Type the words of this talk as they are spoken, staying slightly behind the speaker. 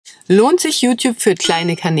Lohnt sich YouTube für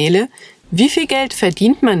kleine Kanäle? Wie viel Geld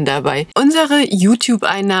verdient man dabei? Unsere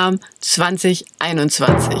YouTube-Einnahmen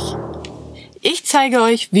 2021. Ich zeige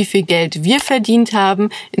euch, wie viel Geld wir verdient haben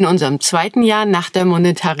in unserem zweiten Jahr nach der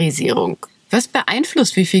Monetarisierung. Was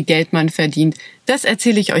beeinflusst, wie viel Geld man verdient? Das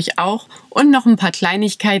erzähle ich euch auch und noch ein paar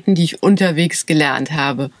Kleinigkeiten, die ich unterwegs gelernt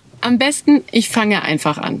habe. Am besten, ich fange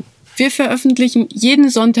einfach an. Wir veröffentlichen jeden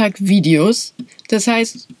Sonntag Videos, das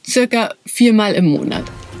heißt circa 4-mal im Monat.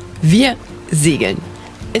 Wir segeln.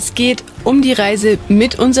 Es geht um die Reise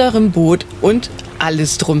mit unserem Boot und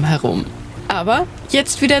alles drumherum. Aber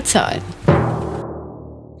jetzt wieder Zahlen.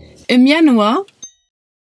 Im Januar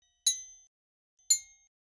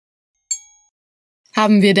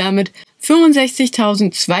haben wir damit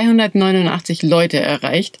 65.289 Leute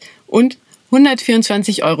erreicht und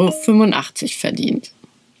 124,85 Euro verdient.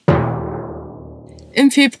 Im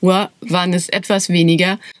Februar waren es etwas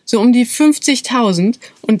weniger, so um die 50.000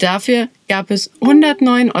 und dafür gab es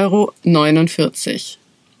 109,49 Euro.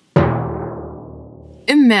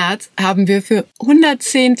 Im März haben wir für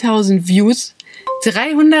 110.000 Views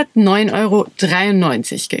 309,93 Euro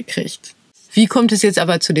gekriegt. Wie kommt es jetzt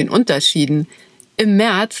aber zu den Unterschieden? Im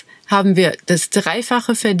März haben wir das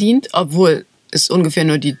Dreifache verdient, obwohl es ungefähr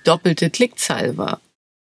nur die doppelte Klickzahl war.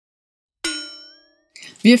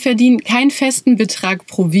 Wir verdienen keinen festen Betrag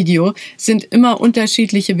pro Video, sind immer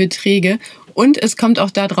unterschiedliche Beträge und es kommt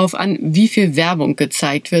auch darauf an, wie viel Werbung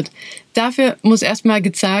gezeigt wird. Dafür muss erstmal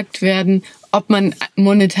gezeigt werden, ob man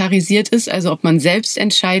monetarisiert ist, also ob man selbst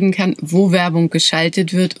entscheiden kann, wo Werbung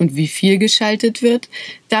geschaltet wird und wie viel geschaltet wird.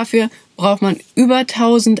 Dafür braucht man über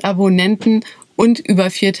 1000 Abonnenten und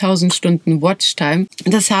über 4000 Stunden Watchtime.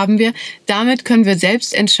 Das haben wir. Damit können wir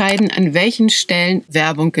selbst entscheiden, an welchen Stellen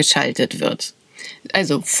Werbung geschaltet wird.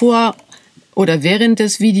 Also vor oder während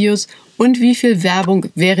des Videos und wie viel Werbung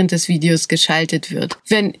während des Videos geschaltet wird.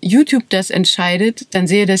 Wenn YouTube das entscheidet, dann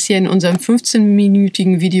sehe das hier in unserem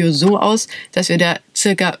 15-minütigen Video so aus, dass wir da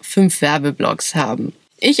circa 5 Werbeblocks haben.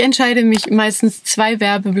 Ich entscheide mich meistens 2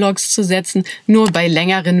 Werbeblocks zu setzen, nur bei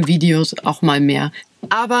längeren Videos auch mal mehr.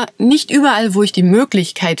 Aber nicht überall, wo ich die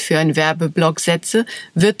Möglichkeit für einen Werbeblock setze,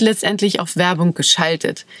 wird letztendlich auch Werbung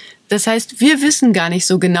geschaltet. Das heißt, wir wissen gar nicht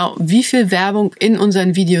so genau, wie viel Werbung in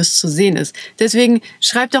unseren Videos zu sehen ist. Deswegen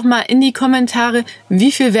schreibt doch mal in die Kommentare,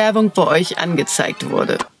 wie viel Werbung bei euch angezeigt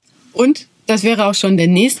wurde. Und das wäre auch schon der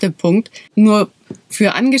nächste Punkt. Nur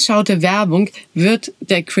für angeschaute Werbung wird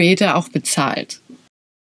der Creator auch bezahlt.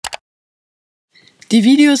 Die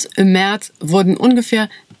Videos im März wurden ungefähr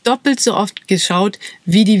doppelt so oft geschaut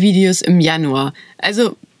wie die Videos im Januar.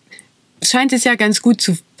 Also scheint es ja ganz gut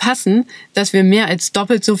zu passen, dass wir mehr als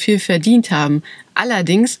doppelt so viel verdient haben.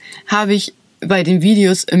 Allerdings habe ich bei den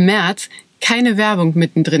Videos im März keine Werbung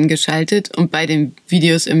mittendrin geschaltet und bei den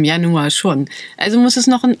Videos im Januar schon. Also muss es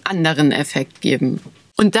noch einen anderen Effekt geben.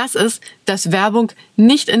 Und das ist, dass Werbung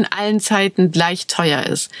nicht in allen Zeiten gleich teuer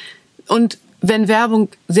ist. Und wenn Werbung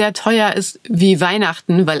sehr teuer ist wie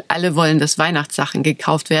Weihnachten, weil alle wollen, dass Weihnachtssachen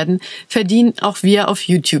gekauft werden, verdienen auch wir auf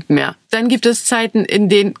YouTube mehr. Dann gibt es Zeiten, in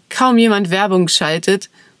denen kaum jemand Werbung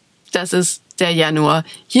schaltet. Das ist der Januar.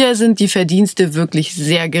 Hier sind die Verdienste wirklich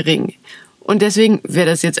sehr gering. Und deswegen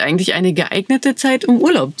wäre das jetzt eigentlich eine geeignete Zeit, um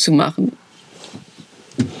Urlaub zu machen.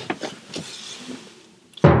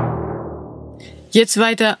 Jetzt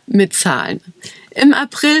weiter mit Zahlen. Im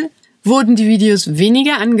April wurden die Videos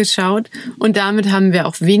weniger angeschaut und damit haben wir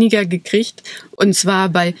auch weniger gekriegt. Und zwar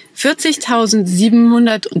bei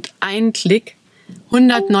 40.701 Klick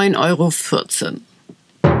 109,14 Euro.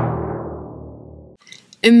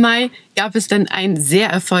 Im Mai gab es dann ein sehr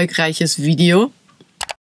erfolgreiches Video.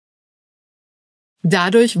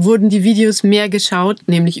 Dadurch wurden die Videos mehr geschaut,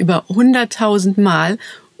 nämlich über 100.000 Mal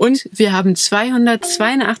und wir haben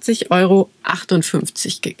 282,58 Euro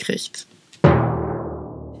gekriegt.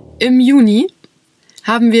 Im Juni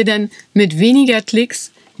haben wir dann mit weniger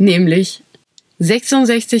Klicks, nämlich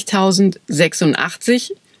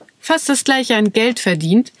 66.086, fast das gleiche an Geld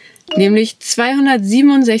verdient, nämlich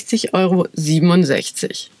 267,67 Euro.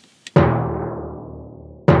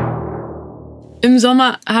 Im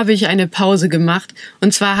Sommer habe ich eine Pause gemacht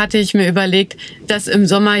und zwar hatte ich mir überlegt, dass im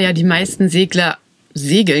Sommer ja die meisten Segler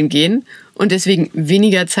segeln gehen und deswegen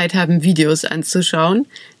weniger Zeit haben, Videos anzuschauen.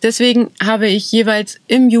 Deswegen habe ich jeweils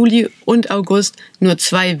im Juli und August nur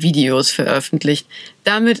 2 Videos veröffentlicht.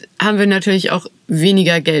 Damit haben wir natürlich auch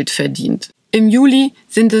weniger Geld verdient. Im Juli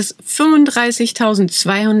sind es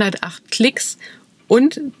 35.208 Klicks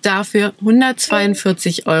und dafür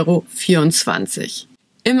 142,24 Euro.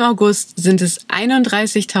 Im August sind es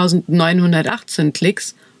 31.918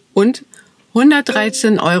 Klicks und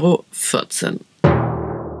 113,14 Euro.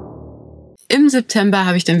 Im September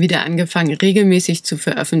habe ich dann wieder angefangen, regelmäßig zu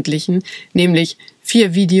veröffentlichen, nämlich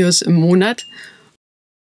 4 Videos im Monat.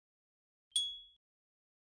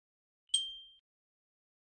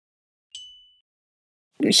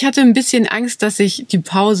 Ich hatte ein bisschen Angst, dass sich die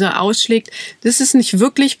Pause ausschlägt. Das ist nicht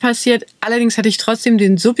wirklich passiert. Allerdings hatte ich trotzdem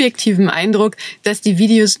den subjektiven Eindruck, dass die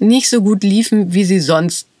Videos nicht so gut liefen, wie sie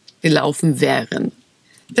sonst gelaufen wären.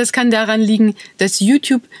 Das kann daran liegen, dass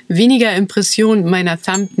YouTube weniger Impressionen meiner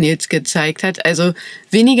Thumbnails gezeigt hat. Also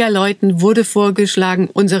weniger Leuten wurde vorgeschlagen,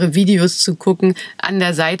 unsere Videos zu gucken an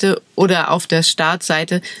der Seite oder auf der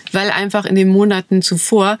Startseite, weil einfach in den Monaten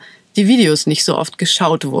zuvor die Videos nicht so oft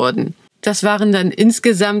geschaut wurden. Das waren dann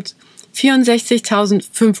insgesamt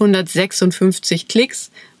 64.556 Klicks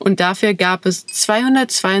und dafür gab es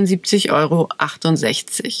 272,68 Euro.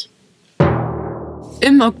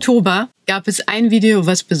 Im Oktober gab es ein Video,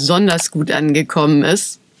 was besonders gut angekommen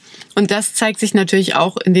ist. Und das zeigt sich natürlich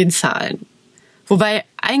auch in den Zahlen. Wobei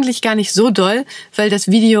eigentlich gar nicht so doll, weil das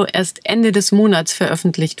Video erst Ende des Monats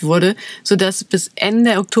veröffentlicht wurde, sodass bis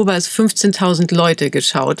Ende Oktober es 15.000 Leute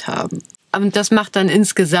geschaut haben. Und das macht dann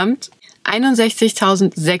insgesamt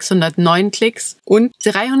 61.609 Klicks und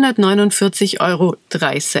 349,03 Euro.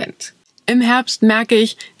 Im Herbst merke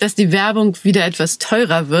ich, dass die Werbung wieder etwas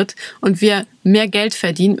teurer wird und wir mehr Geld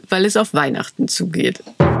verdienen, weil es auf Weihnachten zugeht.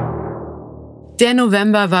 Der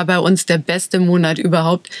November war bei uns der beste Monat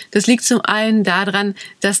überhaupt. Das liegt zum einen daran,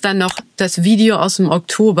 dass dann noch das Video aus dem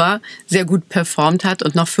Oktober sehr gut performt hat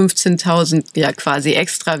und noch 15.000 quasi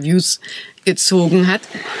extra Views gezogen hat.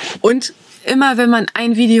 Und immer wenn man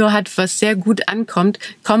ein Video hat, was sehr gut ankommt,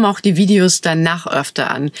 kommen auch die Videos danach öfter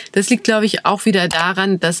an. Das liegt, glaube ich, auch wieder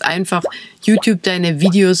daran, dass einfach YouTube deine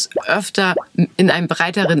Videos öfter in einem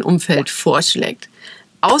breiteren Umfeld vorschlägt.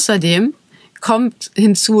 Außerdem kommt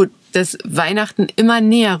hinzu, dass Weihnachten immer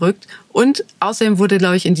näher rückt und außerdem wurde,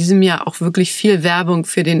 glaube ich, in diesem Jahr auch wirklich viel Werbung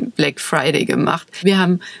für den Black Friday gemacht. Wir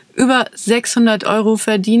haben über 600 Euro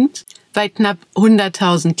verdient bei knapp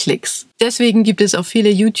 100.000 Klicks. Deswegen gibt es auch viele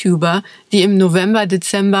YouTuber, die im November,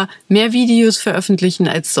 Dezember mehr Videos veröffentlichen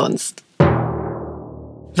als sonst.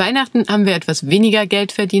 Weihnachten haben wir etwas weniger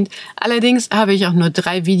Geld verdient. Allerdings habe ich auch nur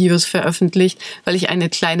 3 Videos veröffentlicht, weil ich eine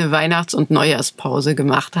kleine Weihnachts- und Neujahrspause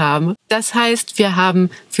gemacht habe. Das heißt, wir haben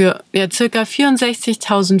für circa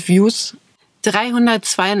 64.000 Views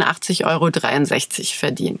 382,63 Euro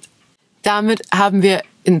verdient. Damit haben wir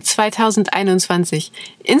in 2021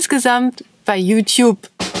 insgesamt bei YouTube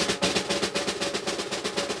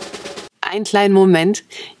einen kleinen Moment.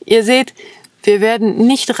 Ihr seht, wir werden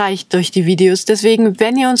nicht reich durch die Videos. Deswegen,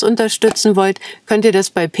 wenn ihr uns unterstützen wollt, könnt ihr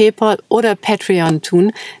das bei PayPal oder Patreon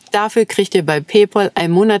tun. Dafür kriegt ihr bei PayPal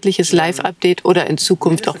ein monatliches Live-Update oder in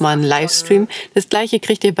Zukunft auch mal einen Livestream. Das gleiche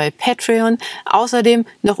kriegt ihr bei Patreon. Außerdem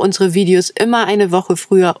noch unsere Videos immer eine Woche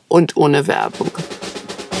früher und ohne Werbung.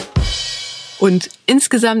 Und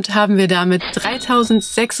insgesamt haben wir damit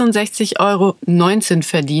 3.066,19 Euro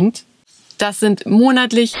verdient. Das sind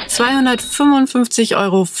monatlich 255,15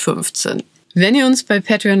 Euro. Wenn ihr uns bei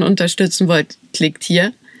Patreon unterstützen wollt, klickt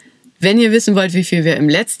hier. Wenn ihr wissen wollt, wie viel wir im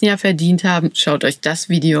letzten Jahr verdient haben, schaut euch das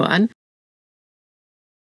Video an.